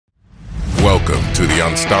Welcome to the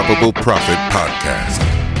Unstoppable Profit Podcast.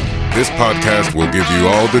 This podcast will give you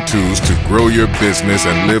all the tools to grow your business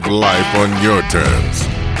and live life on your terms.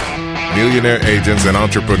 Millionaire agents and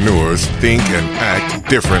entrepreneurs think and act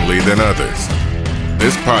differently than others.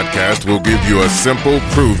 This podcast will give you a simple,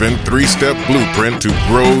 proven, 3-step blueprint to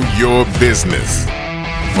grow your business.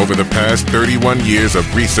 Over the past 31 years of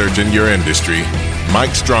research in your industry,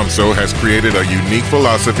 Mike Stromsoe has created a unique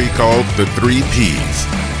philosophy called the 3 Ps: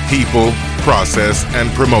 people, process, and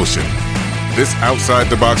promotion. This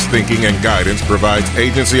outside-the-box thinking and guidance provides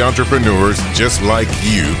agency entrepreneurs just like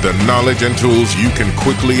you the knowledge and tools you can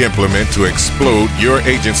quickly implement to explode your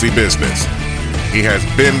agency business. He has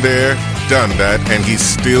been there, done that, and he's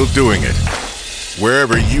still doing it.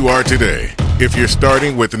 Wherever you are today, if you're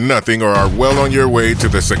starting with nothing or are well on your way to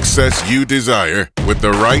the success you desire, with the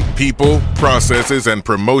right people, processes, and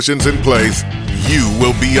promotions in place, you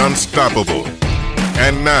will be unstoppable.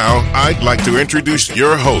 And now, I'd like to introduce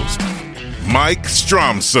your host, Mike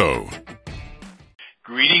Stromsoe.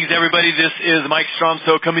 Greetings, everybody. This is Mike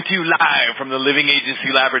Stromsoe coming to you live from the Living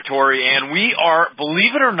Agency Laboratory, and we are,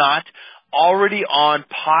 believe it or not, already on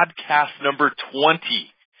podcast number 20.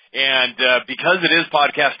 And because it is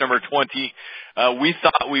podcast number 20, we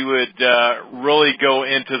thought we would really go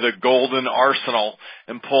into the golden arsenal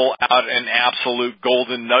and pull out an absolute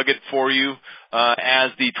golden nugget for you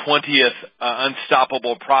as the 20th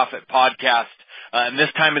Unstoppable Profit podcast. And this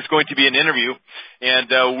time it's going to be an interview. And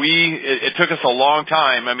it took us a long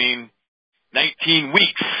time, 19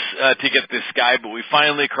 weeks to get this guy, but we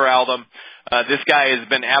finally corralled him. This guy has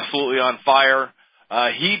been absolutely on fire.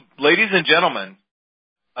 Ladies and gentlemen,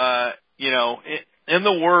 in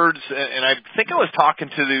the words, and I think I was talking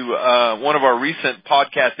to one of our recent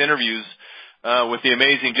podcast interviews with the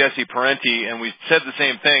amazing Jesse Parenti, and we said the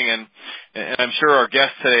same thing, and I'm sure our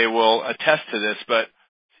guest today will attest to this, but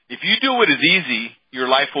if you do what is easy, your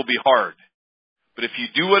life will be hard. But if you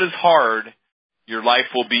do what is hard, your life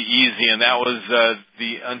will be easy, and that was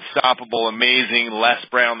the unstoppable, amazing Les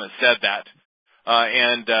Brown that said that.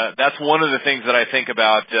 And that's one of the things that I think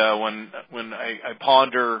about when I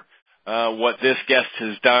ponder what this guest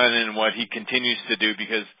has done and what he continues to do,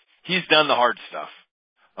 because he's done the hard stuff.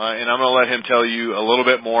 And I'm going to let him tell you a little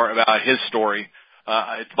bit more about his story.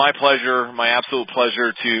 It's my pleasure, my absolute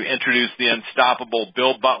pleasure, to introduce the unstoppable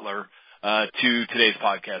Bill Butler to today's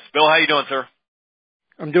podcast. Bill, how you doing, sir?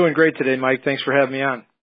 I'm doing great today, Mike. Thanks for having me on.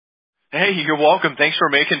 Hey, you're welcome. Thanks for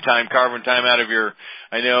making time, carving time out of your,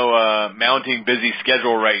 mounting busy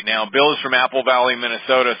schedule right now. Bill is from Apple Valley,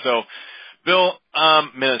 Minnesota. So, Bill,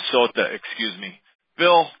 Minnesota, excuse me.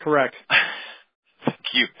 Bill. Correct.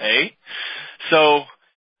 Thank you. Hey. So,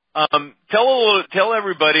 tell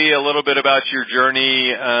everybody a little bit about your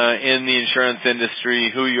journey in the insurance industry,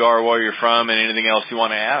 who you are, where you're from, and anything else you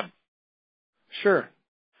want to add. Sure.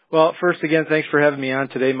 Well, first, again, thanks for having me on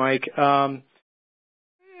today, Mike.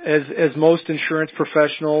 As most insurance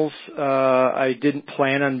professionals, I didn't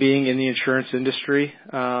plan on being in the insurance industry.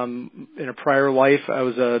 In a prior life, I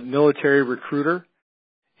was a military recruiter,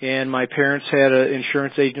 and my parents had an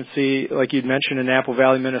insurance agency, like you'd mentioned, in Apple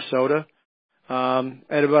Valley, Minnesota. I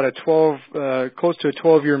had about close to a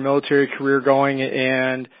 12-year military career going,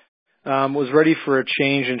 and was ready for a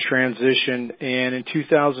change and transition. And in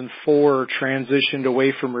 2004, transitioned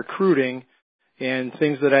away from recruiting and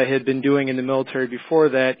things that I had been doing in the military before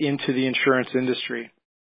that into the insurance industry.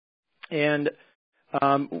 And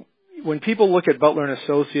when people look at Butler and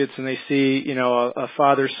Associates and they see, a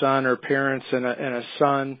father, son, or parents and a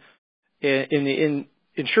son in the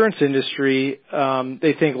insurance industry,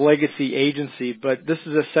 they think legacy agency, but this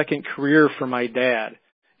is a second career for my dad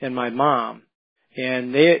and my mom.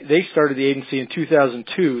 And they started the agency in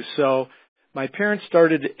 2002. So my parents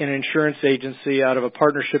started an insurance agency out of a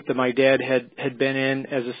partnership that my dad had been in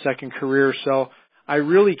as a second career. So I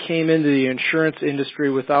really came into the insurance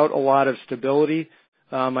industry without a lot of stability.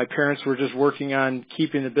 My parents were just working on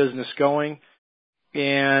keeping the business going,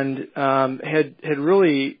 and had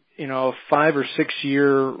really, a 5 or 6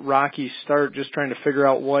 year rocky start just trying to figure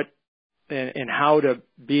out what and how to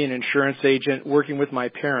be an insurance agent working with my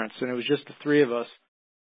parents. And it was just the three of us.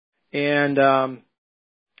 And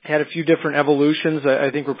had a few different evolutions. I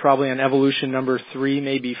think we're probably on evolution number 3,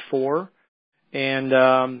 maybe 4. And,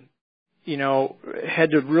 had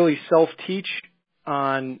to really self-teach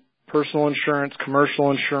on personal insurance, commercial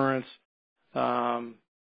insurance. And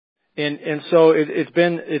so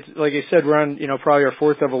it's like I said, we're on, probably our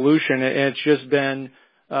 4th evolution, and it's just been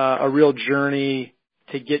a real journey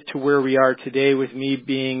to get to where we are today, with me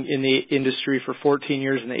being in the industry for 14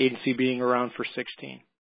 years and the agency being around for 16.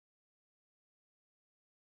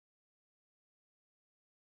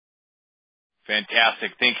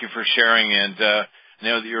 Fantastic. Thank you for sharing. And I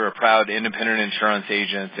know that you're a proud independent insurance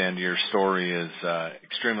agent, and your story is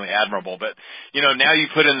extremely admirable. But, now you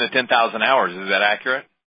put in the 10,000 hours. Is that accurate?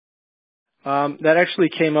 That actually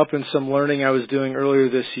came up in some learning I was doing earlier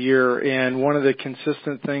this year. And one of the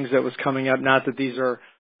consistent things that was coming up, not that these are,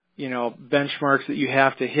 benchmarks that you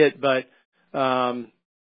have to hit, but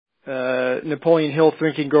Napoleon Hill,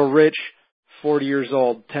 Think and Grow Rich, 40 years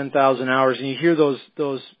old, 10,000 hours. And you hear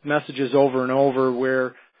those messages over and over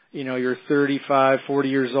where, you're 35, 40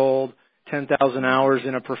 years old, 10,000 hours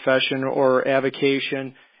in a profession or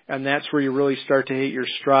avocation. And that's where you really start to hit your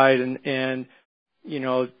stride. And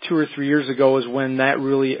 2 or 3 years ago is when that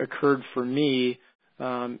really occurred for me.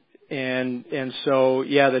 And so,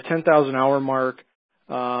 the 10,000 hour mark,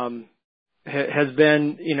 has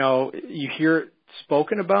been, you hear it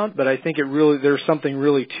spoken about, but I think there's something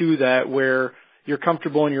really to that where you're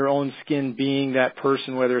comfortable in your own skin being that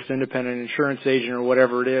person, whether it's independent insurance agent or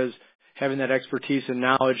whatever it is, having that expertise and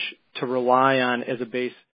knowledge to rely on as a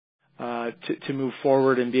base, to move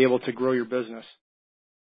forward and be able to grow your business.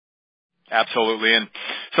 Absolutely. And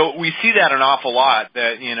so we see that an awful lot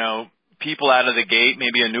that, people out of the gate,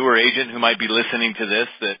 maybe a newer agent who might be listening to this,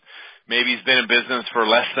 that maybe he's been in business for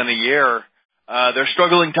less than a year, they're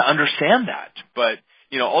struggling to understand that. But,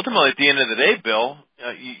 ultimately at the end of the day, Bill,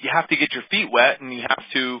 you have to get your feet wet and you have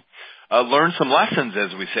to learn some lessons,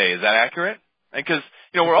 as we say. Is that accurate? Because,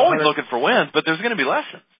 we're always looking for wins, but there's going to be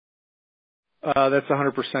lessons. That's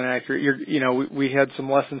 100% accurate. We had some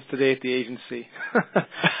lessons today at the agency.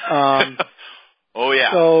 Oh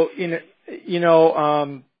yeah. So,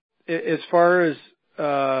 as far as,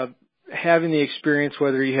 having the experience,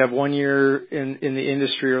 whether you have 1 year in the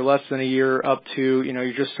industry or less than a year up to,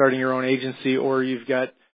 you're just starting your own agency or you've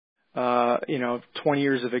got, 20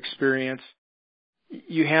 years of experience,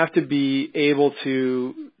 you have to be able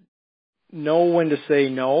to know when to say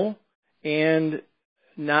no and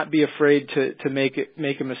not be afraid to make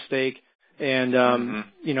a mistake. And,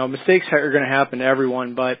 mistakes are going to happen to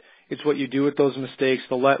everyone, but it's what you do with those mistakes,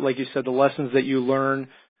 like you said, the lessons that you learn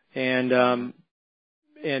and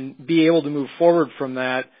be able to move forward from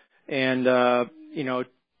that and,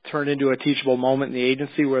 turn into a teachable moment in the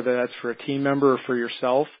agency, whether that's for a team member or for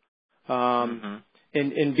yourself.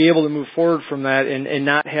 And be able to move forward from that and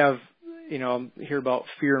not have, hear about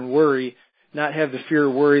fear and worry, not have the fear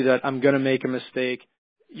or worry that I'm going to make a mistake.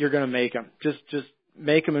 You're going to make them. Just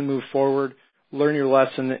make them and move forward, learn your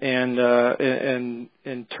lesson and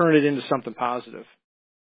turn it into something positive.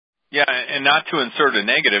 Yeah. And not to insert a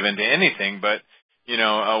negative into anything, but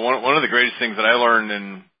one of the greatest things that I learned,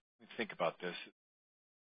 and let me think about this,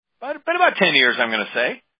 but about 10 years, I'm going to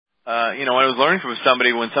say, I was learning from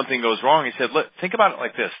somebody when something goes wrong, he said, look, think about it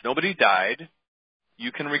like this. Nobody died.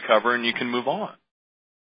 You can recover and you can move on.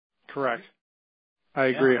 Correct. I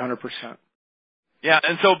agree 100%. Yeah.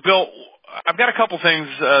 And so, Bill, I've got a couple things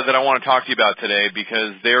that I want to talk to you about today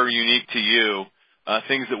because they're unique to you,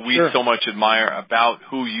 things that we so much admire about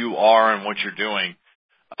who you are and what you're doing.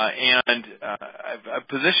 I've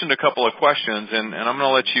positioned a couple of questions, and I'm going to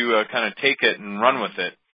let you kind of take it and run with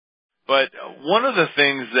it. But one of the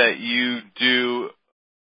things that you do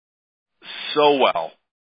so well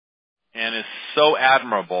and is so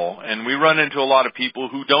admirable, and we run into a lot of people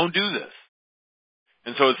who don't do this.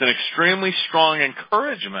 And so it's an extremely strong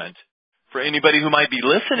encouragement for anybody who might be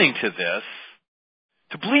listening to this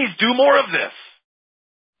to please do more of this.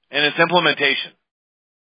 And it's implementation.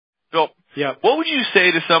 Bill, what would you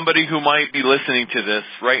say to somebody who might be listening to this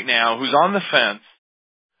right now, who's on the fence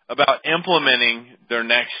about implementing their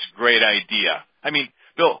next great idea? I mean,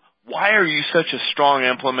 Bill, why are you such a strong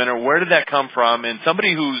implementer? Where did that come from? And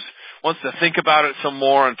somebody who's wants to think about it some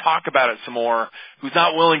more and talk about it some more, who's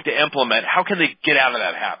not willing to implement, how can they get out of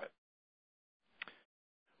that habit?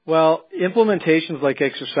 Well, implementation is like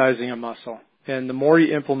exercising a muscle. And the more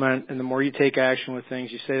you implement and the more you take action with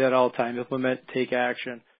things, you say that all the time, implement, take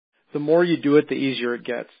action. The more you do it, the easier it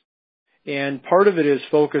gets. And part of it is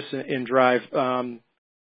focus and drive.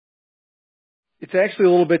 It's actually a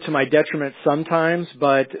little bit to my detriment sometimes,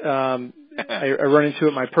 but I run into it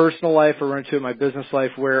in my personal life, I run into it in my business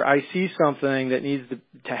life, where I see something that needs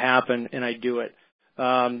to happen and I do it.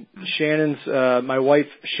 My wife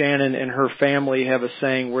Shannon and her family have a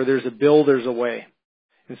saying, where there's a bill, there's a way,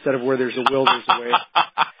 instead of where there's a will, there's a way.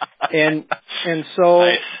 And so,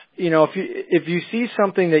 nice. If you see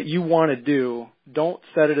something that you want to do, don't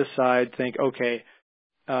set it aside. Think, okay,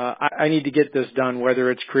 I need to get this done, whether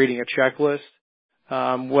it's creating a checklist,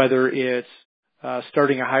 whether it's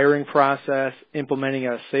starting a hiring process, implementing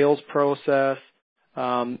a sales process,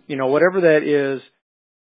 whatever that is,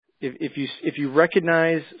 if you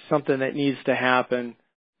recognize something that needs to happen,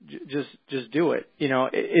 just do it.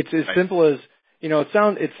 It's as simple as,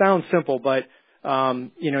 it sounds simple, but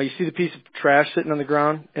you see the piece of trash sitting on the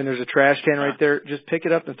ground and there's a trash can right there. Just pick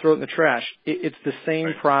it up and throw it in the trash. It's the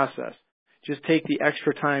same process. Just take the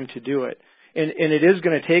extra time to do it. And it is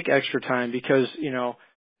going to take extra time because, not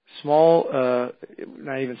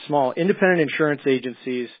even small, independent insurance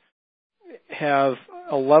agencies have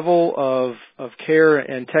a level of care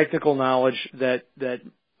and technical knowledge that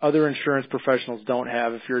other insurance professionals don't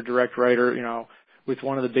have. If you're a direct writer, with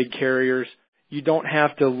one of the big carriers, you don't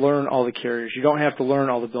have to learn all the carriers. You don't have to learn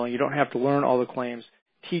all the billing. You don't have to learn all the claims.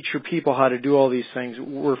 Teach your people how to do all these things.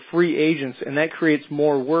 We're free agents, and that creates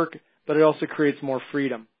more work, but it also creates more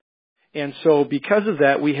freedom. And so because of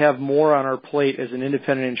that, we have more on our plate as an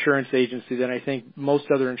independent insurance agency than I think most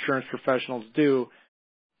other insurance professionals do.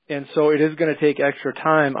 And so it is going to take extra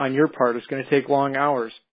time on your part. It's going to take long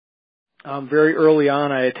hours. Very early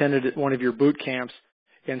on, I attended one of your boot camps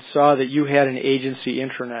and saw that you had an agency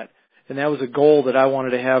intranet. And that was a goal that I wanted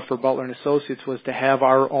to have for Butler & Associates, was to have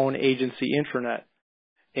our own agency intranet.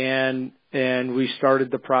 And we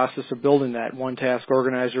started the process of building that, one task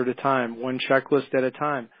organizer at a time, one checklist at a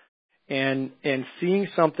time. And seeing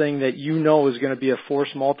something that is going to be a force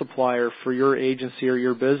multiplier for your agency or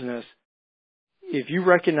your business, if you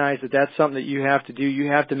recognize that that's something that you have to do,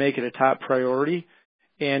 you have to make it a top priority.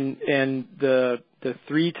 And the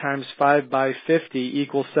 3 times 5 by 50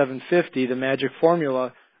 equals 750, the magic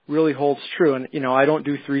formula, really holds true. And, I don't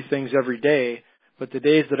do 3 things every day, but the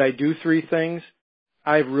days that I do 3 things,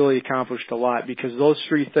 I've really accomplished a lot, because those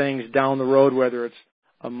 3 things down the road, whether it's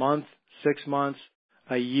a month, 6 months,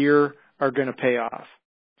 a year, are going to pay off.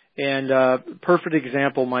 And perfect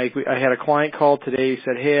example, Mike, I had a client call today. He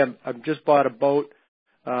said, hey, I've just bought a boat.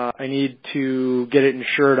 I need to get it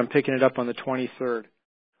insured. I'm picking it up on the 23rd.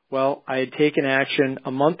 Well, I had taken action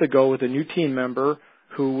a month ago with a new team member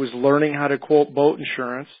who was learning how to quote boat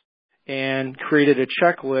insurance, and created a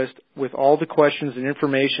checklist with all the questions and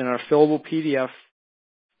information on a fillable PDF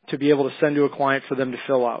to be able to send to a client for them to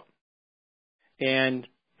fill out. And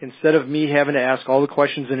instead of me having to ask all the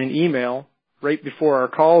questions in an email right before our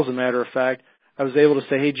call, as a matter of fact, I was able to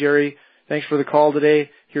say, hey, Jerry, thanks for the call today.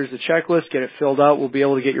 Here's the checklist. Get it filled out. We'll be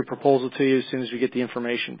able to get your proposal to you as soon as we get the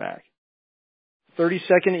information back.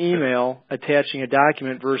 30-second email attaching a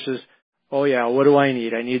document versus, oh, yeah, what do I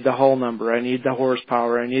need? I need the hull number. I need the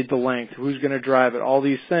horsepower. I need the length. Who's going to drive it? All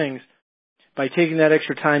these things. By taking that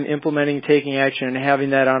extra time, implementing, taking action, and having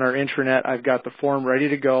that on our intranet, I've got the form ready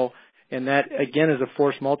to go. And that, again, is a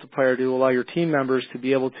force multiplier to allow your team members to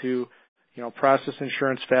be able to, process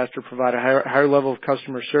insurance faster, provide a higher level of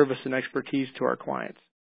customer service and expertise to our clients.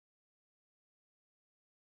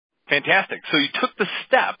 Fantastic. So you took the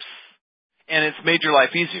steps, and it's made your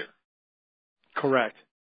life easier. Correct.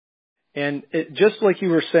 And just like you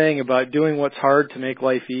were saying about doing what's hard to make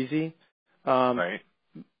life easy, right.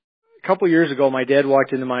 A couple of years ago, my dad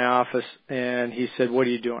walked into my office and he said, what are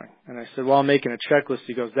you doing? And I said, well, I'm making a checklist.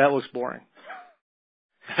 He goes, that looks boring.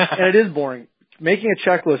 And it is boring. Making a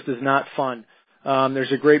checklist is not fun.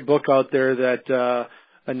 There's a great book out there that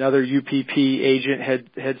another UPP agent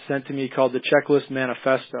had sent to me called The Checklist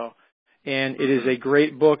Manifesto. And it is a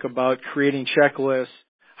great book about creating checklists,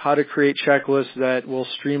 how to create checklists that will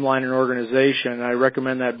streamline an organization. And I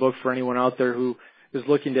recommend that book for anyone out there who is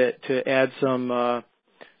looking to add some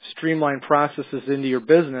streamlined processes into your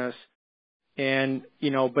business. And,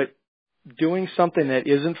 but doing something that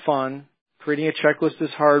isn't fun, creating a checklist is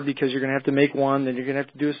hard because you're going to have to make one, then you're going to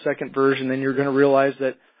have to do a second version, then you're going to realize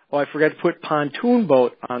that, oh, I forgot to put pontoon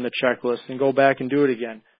boat on the checklist, and go back and do it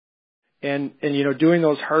again. And doing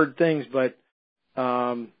those hard things, but,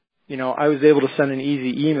 I was able to send an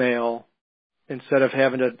easy email instead of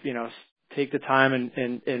having to, take the time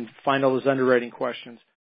and find all those underwriting questions.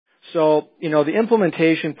 So, the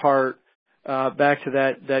implementation part, back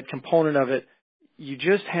to that component of it, you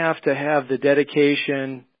just have to have the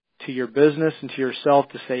dedication to your business and to yourself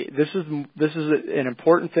to say, this is an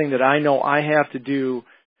important thing that I know I have to do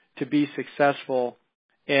to be successful.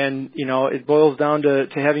 And, it boils down to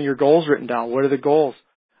having your goals written down. What are the goals?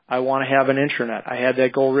 I want to have an intranet. I had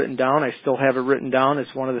that goal written down. I still have it written down.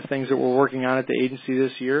 It's one of the things that we're working on at the agency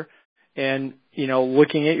this year. And,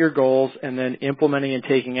 looking at your goals and then implementing and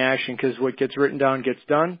taking action, because what gets written down gets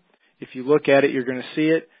done. If you look at it, you're going to see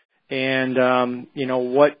it. And,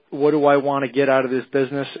 what do I want to get out of this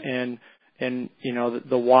business, and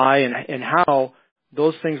the why and how,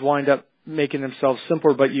 those things wind up making themselves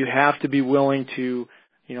simpler, but you have to be willing to,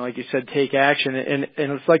 like you said, take action. And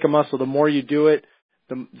it's like a muscle. The more you do it,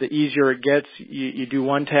 the easier it gets. You do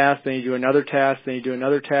one task, then you do another task, then you do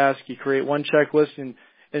another task. You create one checklist,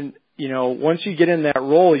 and once you get in that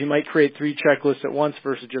role, you might create 3 checklists at once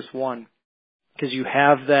versus just one, because you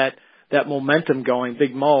have that momentum going.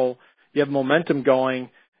 Big Mo, you have momentum going,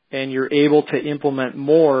 and you're able to implement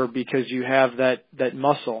more because you have that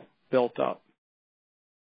muscle built up.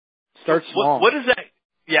 Start small. What is that?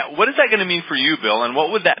 Yeah, what is that going to mean for you, Bill? And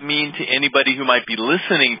what would that mean to anybody who might be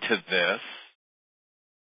listening to this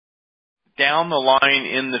down the line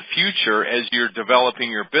in the future as you're developing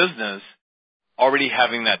your business, already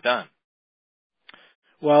having that done?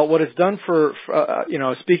 Well, what it's done for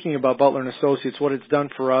speaking about Butler & Associates, what it's done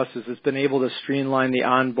for us is it's been able to streamline the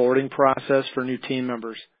onboarding process for new team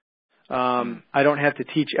members. I don't have to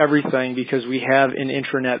teach everything because we have an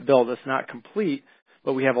intranet built. It's not complete,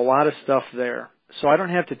 but we have a lot of stuff there. So I don't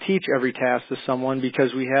have to teach every task to someone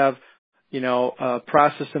because we have, a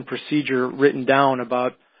process and procedure written down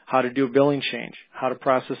about how to do a billing change, how to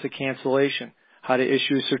process a cancellation, how to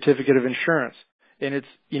issue a certificate of insurance. And it's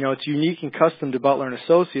unique and custom to Butler &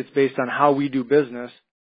 Associates based on how we do business.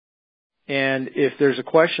 And if there's a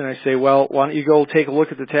question, I say, well, why don't you go take a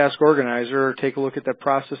look at the task organizer or take a look at that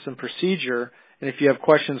process and procedure. And if you have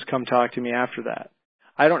questions, come talk to me after that.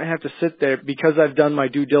 I don't have to sit there because I've done my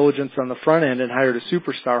due diligence on the front end and hired a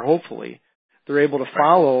superstar, hopefully. They're able to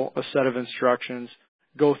follow a set of instructions,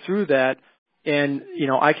 go through that, and,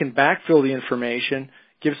 I can backfill the information,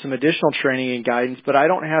 give some additional training and guidance, but I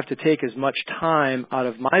don't have to take as much time out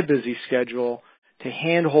of my busy schedule to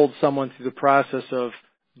handhold someone through the process of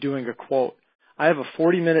doing a quote. I have a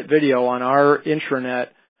 40-minute video on our intranet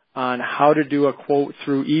on how to do a quote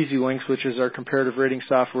through EasyLinks, which is our comparative rating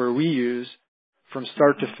software we use, from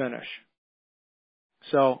start to finish.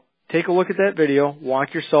 So take a look at that video,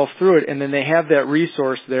 walk yourself through it, and then they have that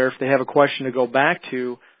resource there if they have a question to go back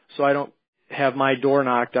to, so I don't have my door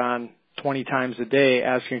knocked on 20 times a day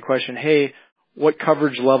asking a question, hey, what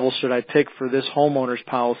coverage level should I pick for this homeowner's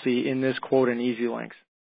policy in this quote in EasyLinks?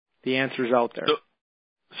 The answer's out there.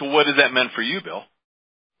 So what has that meant for you, Bill?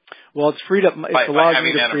 Well, it's freed up. It's allowed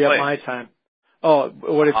me to free up my time. Oh,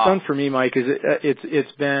 what it's done for me, Mike, is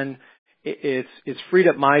it's freed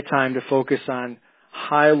up my time to focus on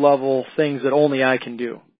high level things that only I can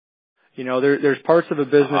do. There's parts of a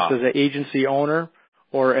business as an agency owner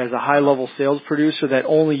or as a high level sales producer that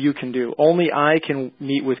only you can do. Only I can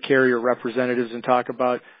meet with carrier representatives and talk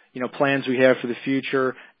about, plans we have for the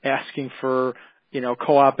future, asking for,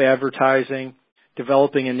 co-op advertising,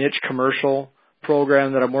 developing a niche commercial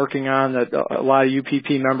program that I'm working on that a lot of UPP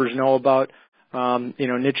members know about,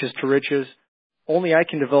 niches to riches. Only I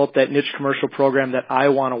can develop that niche commercial program that I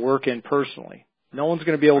want to work in personally. No one's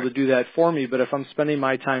going to be able to do that for me, but if I'm spending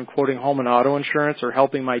my time quoting home and auto insurance or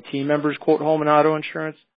helping my team members quote home and auto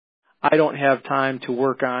insurance, I don't have time to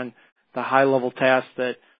work on the high-level tasks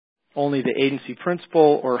that only the agency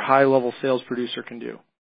principal or high-level sales producer can do.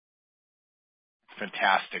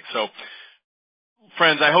 Fantastic. So,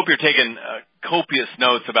 friends, I hope you're taking copious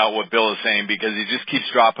notes about what Bill is saying because he just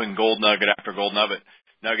keeps dropping gold nugget after gold nugget.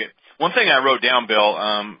 One thing I wrote down,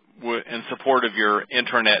 Bill, in support of your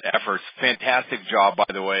intranet efforts, fantastic job, by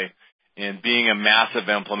the way, in being a massive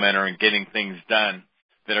implementer and getting things done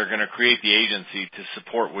that are going to create the agency to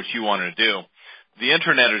support what you want to do. The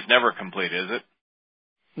intranet is never complete, is it?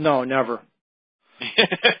 No, never.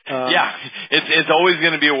 Yeah, it's always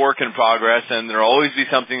going to be a work in progress, and there'll always be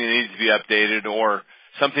something that needs to be updated or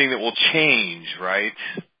something that will change, right?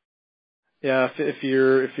 Yeah, if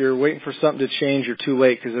you're waiting for something to change, you're too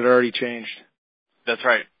late because it already changed. That's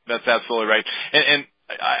right. That's absolutely right. And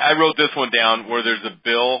I wrote this one down: where there's a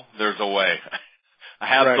bill, there's a way.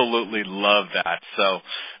 I absolutely love that. So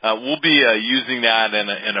we'll be using that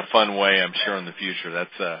in a fun way, I'm sure, in the future.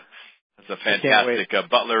 That's a fantastic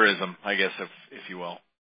Butlerism, I guess, if you will.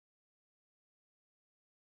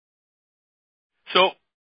 So,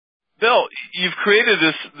 Bill, you've created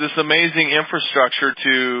this amazing infrastructure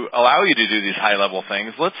to allow you to do these high-level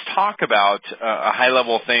things. Let's talk about a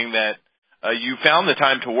high-level thing that you found the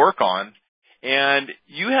time to work on, and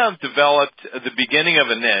you have developed the beginning of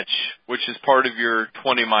a niche, which is part of your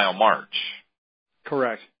 20-mile march.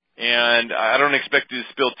 Correct. And I don't expect you to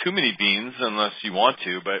spill too many beans unless you want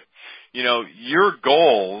to, but, your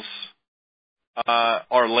goals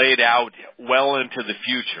are laid out well into the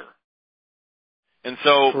future. And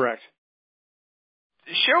so, correct.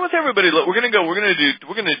 Share with everybody. Look, we're going to do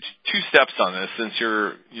 2 steps on this since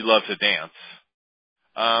you love to dance.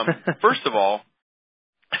 First of all,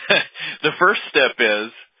 the first step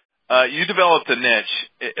is you developed a niche.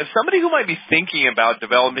 If somebody who might be thinking about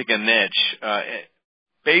developing a niche,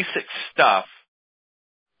 basic stuff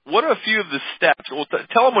what are a few of the steps? Well,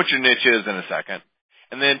 tell them what your niche is in a second,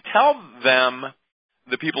 and then tell them,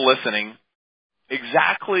 the people listening,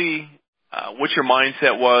 exactly what your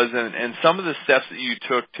mindset was and some of the steps that you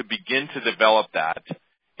took to begin to develop that,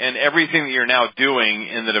 and everything that you're now doing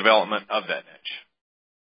in the development of that niche.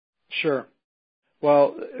 Sure.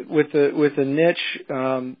 Well, with the niche,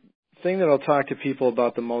 thing that I'll talk to people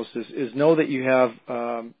about the most is know that you have.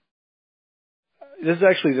 This is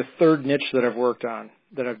actually the third niche that I've worked on,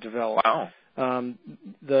 that I've developed. Wow.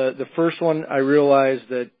 The first one, I realized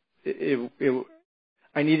that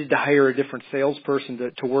I needed to hire a different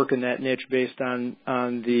salesperson to work in that niche based on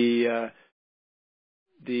the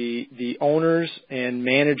owners and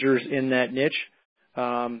managers in that niche.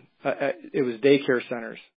 It was daycare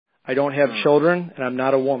centers. I don't have children, and I'm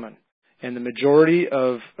not a woman. And the majority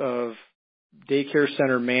of daycare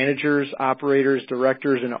center managers, operators,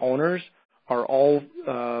 directors, and owners are all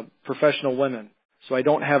professional women. So I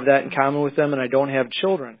don't have that in common with them, and I don't have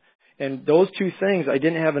children. And those two things, I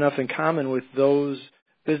didn't have enough in common with those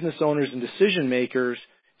business owners and decision makers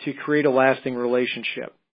to create a lasting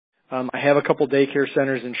relationship. I have a couple daycare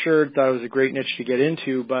centers insured, thought it was a great niche to get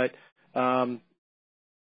into, but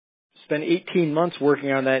spent 18 months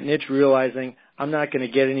working on that niche, realizing I'm not going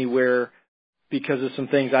to get anywhere because of some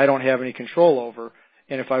things I don't have any control over.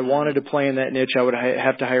 And if I wanted to play in that niche, I would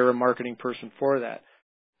have to hire a marketing person for that.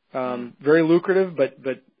 Very lucrative, but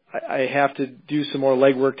I have to do some more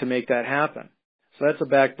legwork to make that happen. So that's a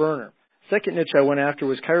back burner. Second niche I went after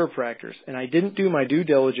was chiropractors, and I didn't do my due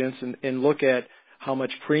diligence and look at how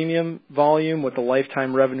much premium volume, what the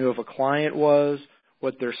lifetime revenue of a client was,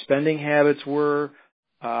 what their spending habits were,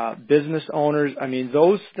 business owners. I mean,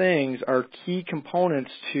 those things are key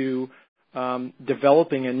components to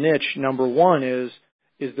developing a niche. Number one is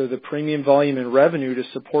there the premium volume and revenue to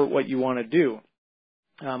support what you want to do.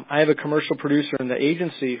 I have a commercial producer in the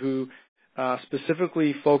agency who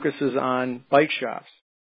specifically focuses on bike shops.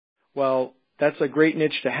 Well, that's a great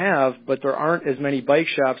niche to have, but there aren't as many bike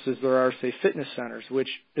shops as there are, say, fitness centers, which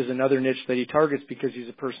is another niche that he targets because he's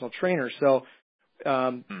a personal trainer. So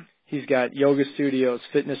he's got yoga studios,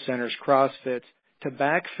 fitness centers, CrossFits, to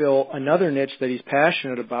backfill another niche that he's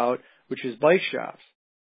passionate about, which is bike shops.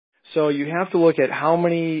 So you have to look at how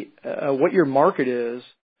many, what your market is,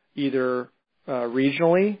 either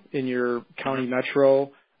regionally in your county,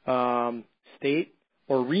 metro, state,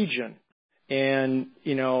 or region. And,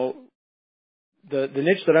 you know, the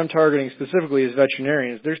niche that I'm targeting specifically is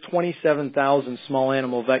veterinarians. There's 27,000 small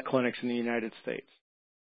animal vet clinics in the United States.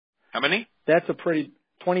 How many? That's a pretty,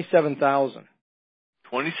 27,000.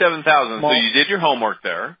 27,000. So you did your homework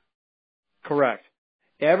there. Correct.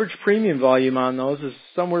 Average premium volume on those is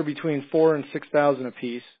somewhere between $4,000 and $6,000 a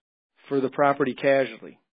piece for the property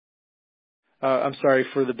casualty.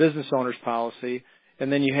 For the business owner's policy.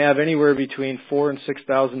 And then you have anywhere between $4,000 and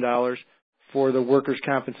 $6,000 for the workers'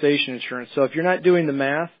 compensation insurance. So if you're not doing the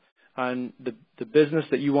math on the business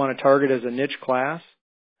that you want to target as a niche class,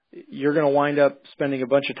 you're going to wind up spending a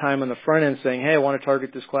bunch of time on the front end saying, hey, I want to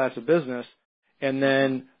target this class of business, and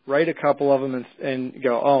then write a couple of them and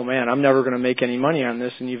go, oh, man, I'm never going to make any money on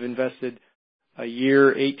this, and you've invested a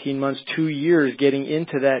year, 18 months, 2 years getting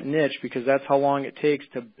into that niche because that's how long it takes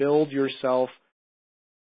to build yourself,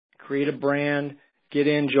 create a brand, get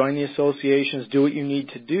in, join the associations, do what you need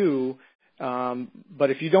to do. But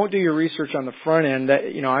if you don't do your research on the front end,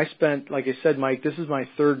 that, you know, I spent, like I said, Mike, this is my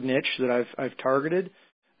third niche that I've targeted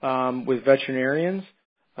with veterinarians.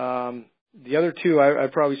 The other two, I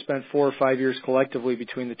probably spent 4 or 5 years collectively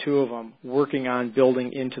between the two of them working on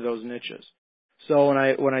building into those niches. So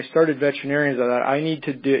when I started veterinarians, I thought I need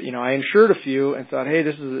to do, you know, I insured a few and thought, hey,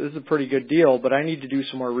 this is a pretty good deal, but I need to do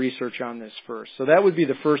some more research on this first. So that would be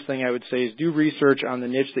the first thing I would say is do research on the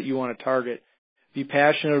niche that you want to target. Be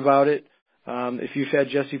passionate about it. If you've had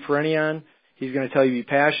Jesse Parenti on, he's going to tell you be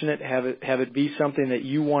passionate, have it be something that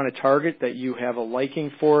you want to target, that you have a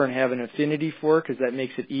liking for and have an affinity for, because that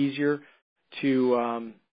makes it easier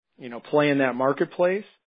to, you know, play in that marketplace.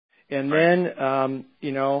 And then,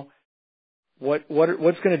 you know, what's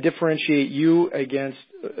going to differentiate you against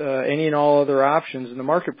any and all other options in the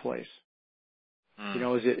marketplace? You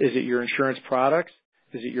know, is it your insurance products?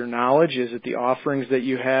 Is it your knowledge? Is it the offerings that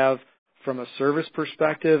you have from a service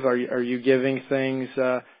perspective? Are you giving things,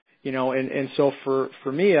 you know, and so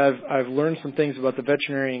for me, I've learned some things about the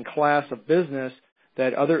veterinarian class of business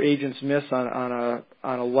that other agents miss on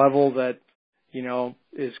a level that, you know,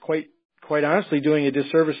 is quite honestly doing a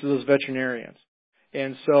disservice to those veterinarians.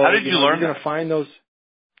 And so how did you learn you're going to find those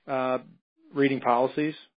reading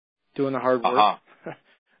policies, doing the hard work.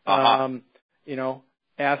 You know,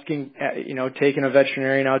 asking, taking a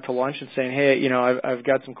veterinarian out to lunch and saying, hey, I've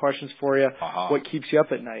got some questions for you. What keeps you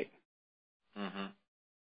up at night? Mm-hmm.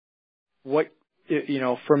 What,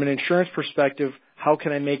 from an insurance perspective, how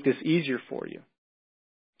can I make this easier for you?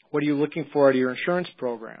 What are you looking for out of your insurance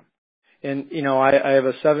program? And, I have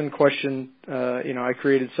a 7-question, I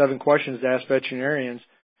created 7 questions to ask veterinarians.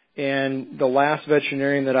 And the last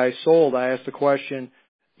veterinarian that I sold, I asked the question,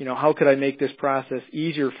 how could I make this process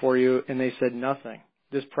easier for you? And they said nothing.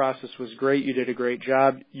 This process was great. You did a great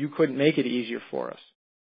job. You couldn't make it easier for us.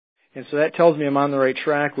 And so that tells me I'm on the right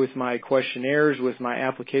track with my questionnaires, with my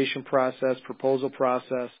application process, proposal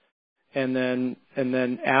process, and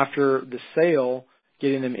then after the sale,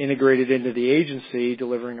 getting them integrated into the agency,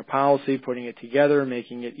 delivering a policy, putting it together,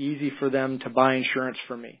 making it easy for them to buy insurance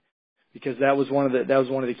from me. Because that was one of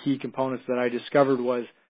the key components that I discovered was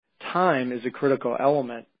time is a critical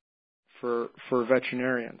element for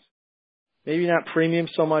veterinarians. Maybe not premium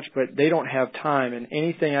so much, but they don't have time, and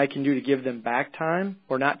anything I can do to give them back time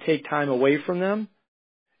or not take time away from them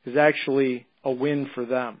is actually a win for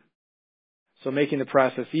them. So making the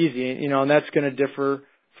process easy, and that's going to differ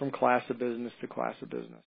from class of business to class of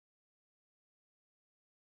business.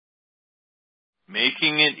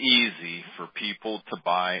 Making it easy for people to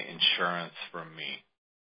buy insurance from me.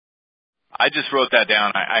 I just wrote that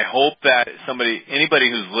down. I hope that anybody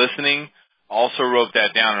who's listening also wrote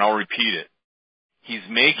that down, and I'll repeat it. He's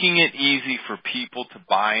making it easy for people to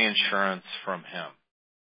buy insurance from him.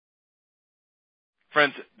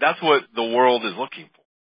 Friends, that's what the world is looking for.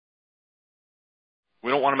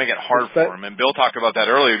 We don't want to make it hard for him. And Bill talked about that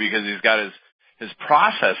earlier because he's got his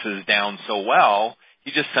processes down so well.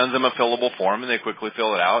 He just sends them a fillable form, and they quickly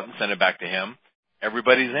fill it out and send it back to him.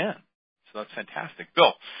 Everybody's in. So that's fantastic.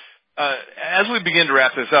 Bill, as we begin to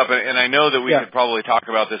wrap this up, and I know that we could probably talk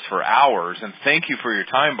about this for hours, and thank you for your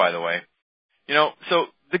time, by the way. So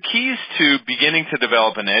the keys to beginning to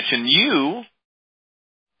develop a niche, and you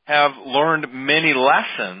have learned many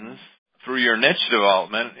lessons through your niche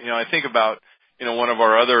development. I think about, one of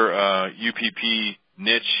our other UPP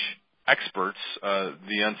niche experts,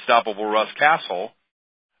 the unstoppable Russ Castle.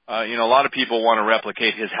 A lot of people want to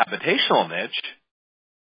replicate his habitational niche.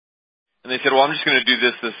 And they said, well, I'm just going to do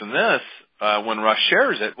this, this, and this when Russ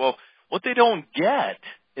shares it. Well, what they don't get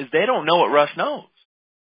is they don't know what Russ knows.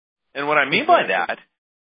 And what I mean by that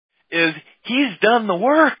is he's done the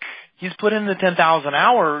work. He's put in the 10,000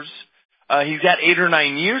 hours. He's got 8 or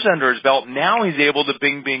 9 years under his belt. Now he's able to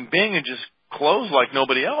bing, bing, bing and just close like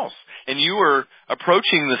nobody else. And you are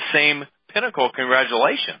approaching the same pinnacle.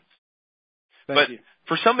 Congratulations. Thank you.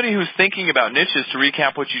 For somebody who's thinking about niches, to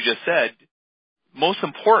recap what you just said, most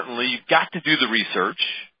importantly, you've got to do the research.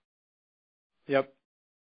 Yep.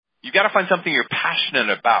 You've got to find something you're passionate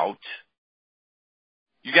about.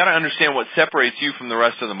 You've got to understand what separates you from the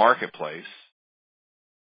rest of the marketplace.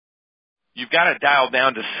 You've got to dial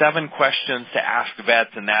down to 7 questions to ask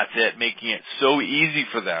vets, and that's it, making it so easy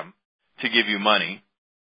for them to give you money.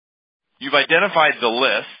 You've identified the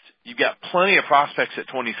list. You've got plenty of prospects at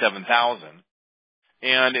 27,000.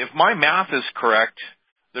 And if my math is correct,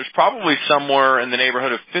 there's probably somewhere in the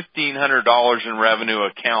neighborhood of $1,500 in revenue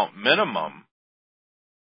account minimum.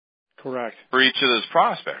 Correct. For each of those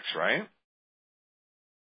prospects, right?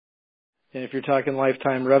 And if you're talking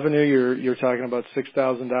lifetime revenue, you're talking about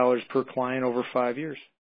 $6,000 per client over 5 years.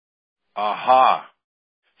 Aha.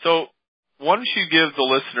 So why don't you give the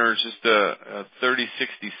listeners just a 30,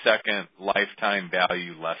 60-second lifetime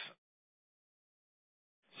value lesson?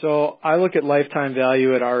 So I look at lifetime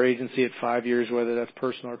value at our agency at 5 years, whether that's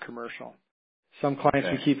personal or commercial. Some clients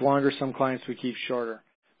we keep longer, some clients we keep shorter.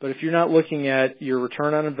 But if you're not looking at your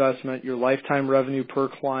return on investment, your lifetime revenue per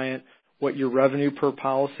client, what your revenue per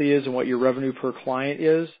policy is and what your revenue per client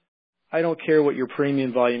is, I don't care what your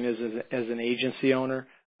premium volume is as an agency owner.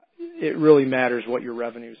 It really matters what your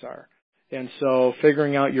revenues are. And so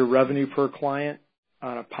figuring out your revenue per client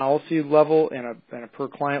on a policy level and a per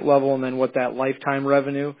client level, and then what that lifetime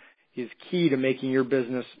revenue is key to making your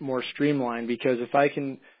business more streamlined. Because if I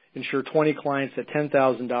can insure 20 clients at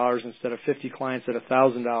 $10,000 instead of 50 clients at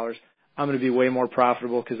 $1,000, I'm going to be way more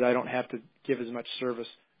profitable because I don't have to give as much service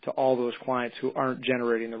to all those clients who aren't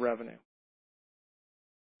generating the revenue.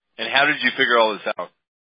 And how did you figure all this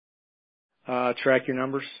out? Track your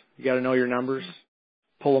numbers. You got to know your numbers.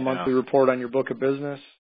 Pull a monthly report on your book of business.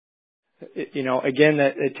 Again,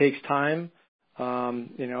 that it takes time.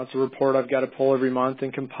 It's a report I've got to pull every month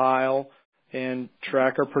and compile and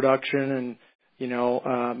track our production. And,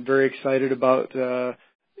 I'm very excited about,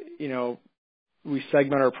 we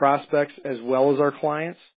segment our prospects as well as our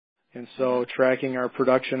clients. And so tracking our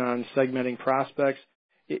production on segmenting prospects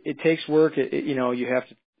it takes work. You have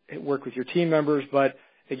to work with your team members, but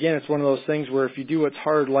again, it's one of those things where if you do what's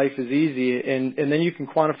hard, life is easy, and then you can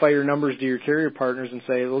quantify your numbers to your carrier partners and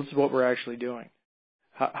say, well, this is what we're actually doing.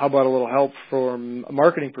 How about a little help from a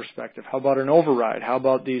marketing perspective? How about an override? How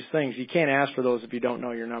about these things? You can't ask for those if you don't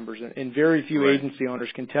know your numbers, and very few agency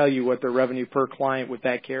owners can tell you what their revenue per client with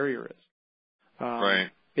that carrier is.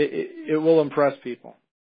 It will impress people.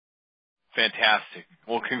 Fantastic.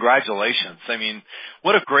 Well, congratulations. I mean,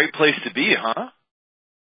 what a great place to be, huh?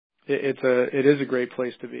 It is a great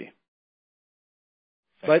place to be.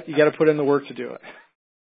 But you got to put in the work to do it.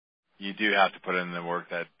 You do have to put in the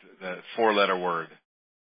work, that 4-letter word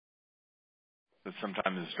that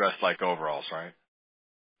sometimes is dressed like overalls, right?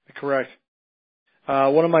 Correct.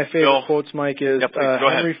 One of my favorite quotes, Mike, is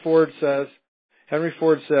Henry Ford says,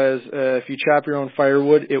 if you chop your own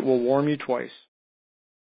firewood, it will warm you twice.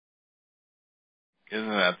 Isn't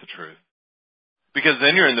that the truth? Because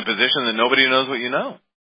then you're in the position that nobody knows what you know.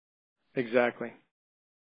 Exactly.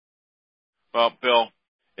 Well, Bill,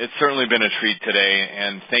 it's certainly been a treat today,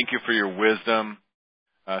 and thank you for your wisdom.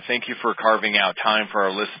 Thank you for carving out time for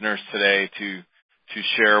our listeners today to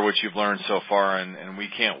share what you've learned so far, and we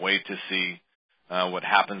can't wait to see what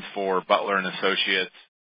happens for Butler and Associates.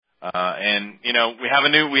 And we have a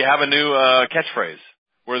new catchphrase: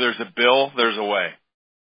 where there's a bill, there's a way.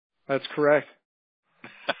 That's correct.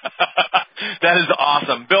 That is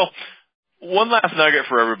awesome, Bill. One last nugget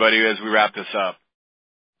for everybody as we wrap this up.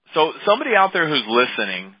 So somebody out there who's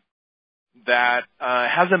listening that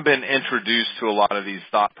hasn't been introduced to a lot of these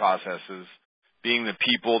thought processes, being the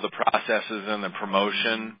people, the processes, and the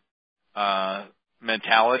promotion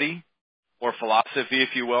mentality or philosophy,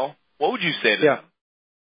 if you will, what would you say to them?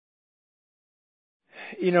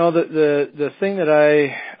 The thing that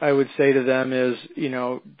I would say to them is,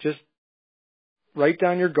 just write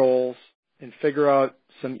down your goals and figure out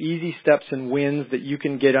some easy steps and wins that you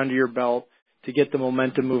can get under your belt to get the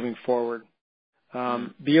momentum moving forward.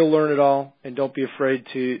 Be a learn-it-all, and don't be afraid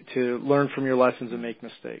to learn from your lessons and make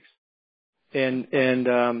mistakes. And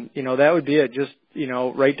that would be it. Just,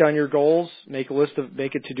 write down your goals, make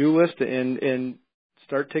a to-do list, and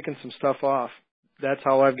start ticking some stuff off. That's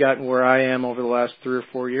how I've gotten where I am over the last 3 or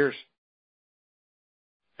 4 years.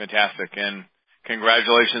 Fantastic. And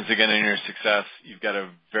congratulations again on your success. You've got a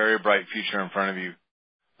very bright future in front of you.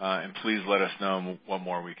 And please let us know what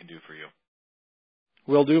more we can do for you.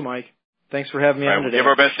 Will do, Mike. Thanks for having me on today. We'll give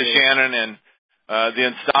our best to Shannon and the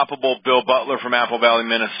unstoppable Bill Butler from Apple Valley,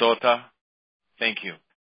 Minnesota. Thank you.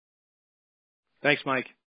 Thanks, Mike.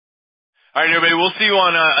 All right, everybody, we'll see you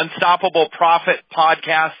on Unstoppable Profit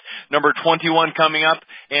Podcast number 21 coming up.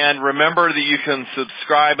 And remember that you can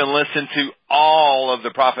subscribe and listen to all of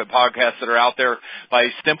the Profit Podcasts that are out there by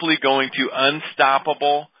simply going to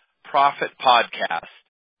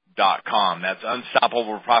unstoppableprofitpodcast.com. That's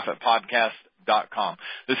unstoppableprofitpodcast.com.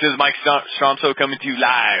 This is Mike Stromsoe coming to you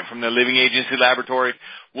live from the Living Agency Laboratory.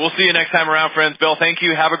 We'll see you next time around, friends. Bill, thank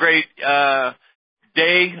you. Have a great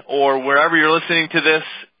day, or wherever you're listening to this,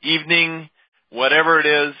 evening, whatever it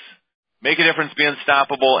is. Make a difference, be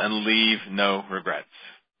unstoppable, and leave no regrets.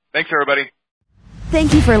 Thanks, everybody.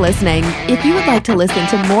 Thank you for listening. If you would like to listen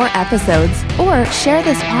to more episodes or share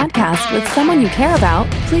this podcast with someone you care about,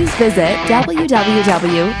 please visit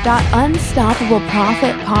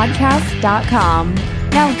www.unstoppableprofitpodcast.com.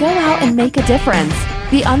 Now go out and make a difference.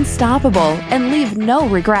 Be unstoppable and leave no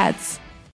regrets.